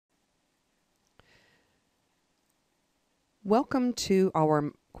Welcome to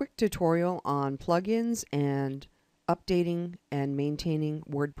our quick tutorial on plugins and updating and maintaining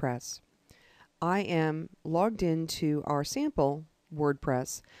WordPress. I am logged into our sample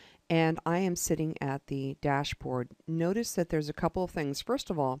WordPress and I am sitting at the dashboard. Notice that there's a couple of things. First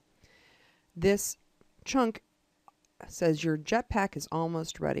of all, this chunk says your Jetpack is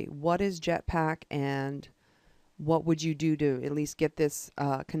almost ready. What is Jetpack and what would you do to at least get this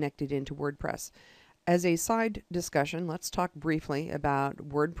connected into WordPress? As a side discussion, let's talk briefly about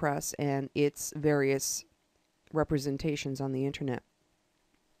WordPress and its various representations on the internet.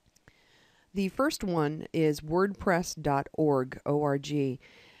 The first one is wordpress.org, O-R-G.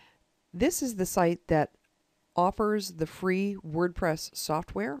 This is the site that offers the free WordPress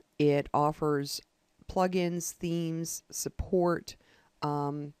software. It offers plugins, themes, support.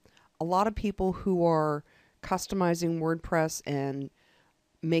 A lot of people who are customizing WordPress and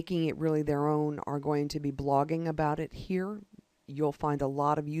making it really their own are going to be blogging about it here. You'll find a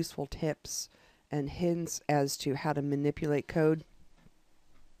lot of useful tips and hints as to how to manipulate code.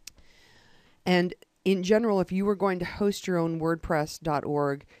 And in general, if you were going to host your own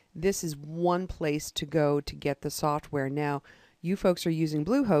wordpress.org, this is one place to go to get the software. Now, you folks are using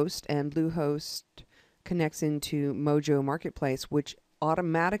Bluehost, and Bluehost connects into Mojo Marketplace, which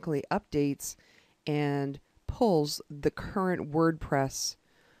automatically updates and pulls the current WordPress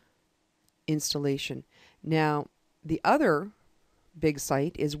installation. Now, the other big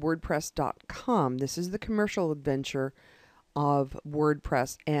site is WordPress.com. This is the commercial adventure of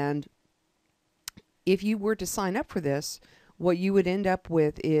WordPress, and if you were to sign up for this, what you would end up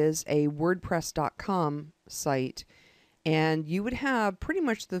with is a WordPress.com site, and you would have pretty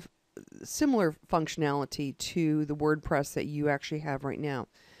much the similar functionality to the WordPress that you actually have right now.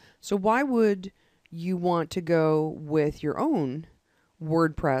 So why would you want to go with your own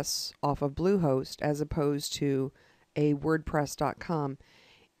WordPress off of Bluehost as opposed to a WordPress.com?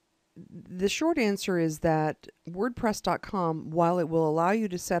 The short answer is that WordPress.com, while it will allow you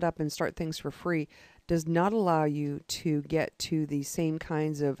to set up and start things for free, does not allow you to get to the same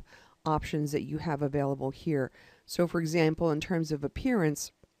kinds of options that you have available here. So for example, in terms of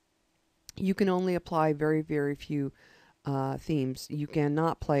appearance, you can only apply very, very few themes. You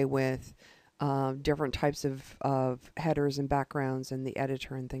cannot play with different types of headers and backgrounds and the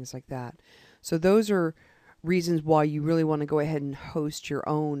editor and things like that. So those are reasons why you really want to go ahead and host your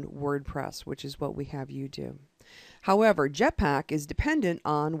own WordPress, which is what we have you do. However, Jetpack is dependent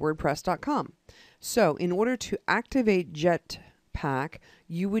on WordPress.com. So in order to activate Jetpack,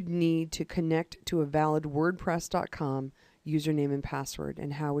 you would need to connect to a valid WordPress.com username and password.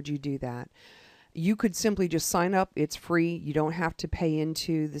 And how would you do that? You could simply just sign up. It's free. You don't have to pay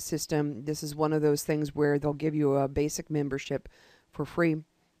into the system. This is one of those things where they'll give you a basic membership for free.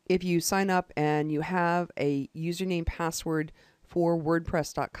 If you sign up and you have a username password for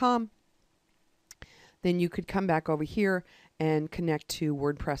WordPress.com, then you could come back over here and connect to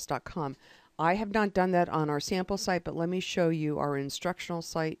WordPress.com. I have not done that on our sample site, but let me show you our instructional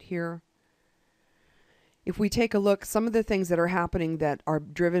site here. If we take a look, some of the things that are happening that are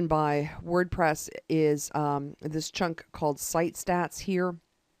driven by WordPress is this chunk called Site Stats here.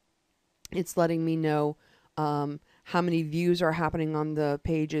 It's letting me know how many views are happening on the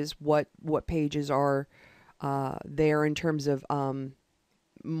pages, what pages are there in terms of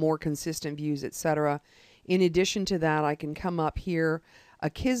more consistent views, etc. In addition to that, I can come up here.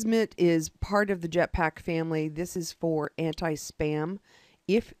 Akismet is part of the Jetpack family. This is for anti-spam.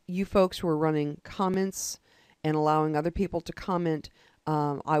 If you folks were running comments and allowing other people to comment,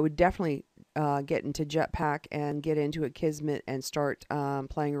 I would definitely get into Jetpack and get into Akismet and start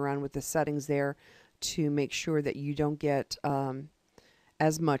playing around with the settings there to make sure that you don't get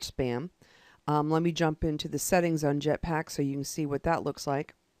as much spam. Let me jump into the settings on Jetpack so you can see what that looks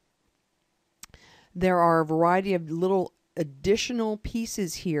like. There are a variety of little additional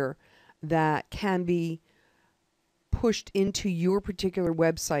pieces here that can be pushed into your particular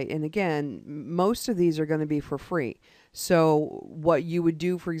website, and again, most of these are going to be for free. So what you would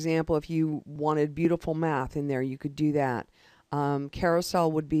do, for example, if you wanted beautiful math in there, you could do that.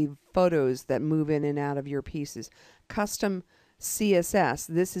 Carousel would be photos that move in and out of your pieces. Custom CSS,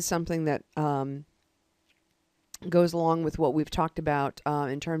 this is something that goes along with what we've talked about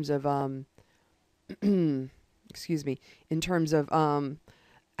in terms of excuse me, in terms of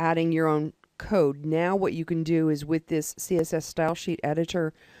adding your own code. Now what you can do is with this CSS style sheet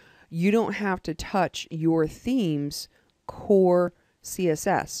editor, you don't have to touch your theme's core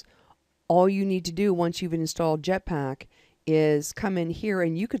CSS. All you need to do once you've installed Jetpack is come in here,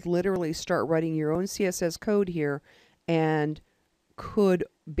 and you could literally start writing your own CSS code here and could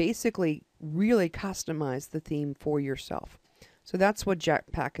basically really customize the theme for yourself. So that's what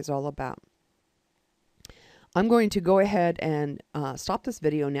Jetpack is all about. I'm going to go ahead and stop this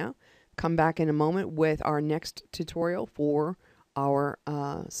video now. Come back in a moment with our next tutorial for our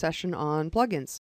session on plugins.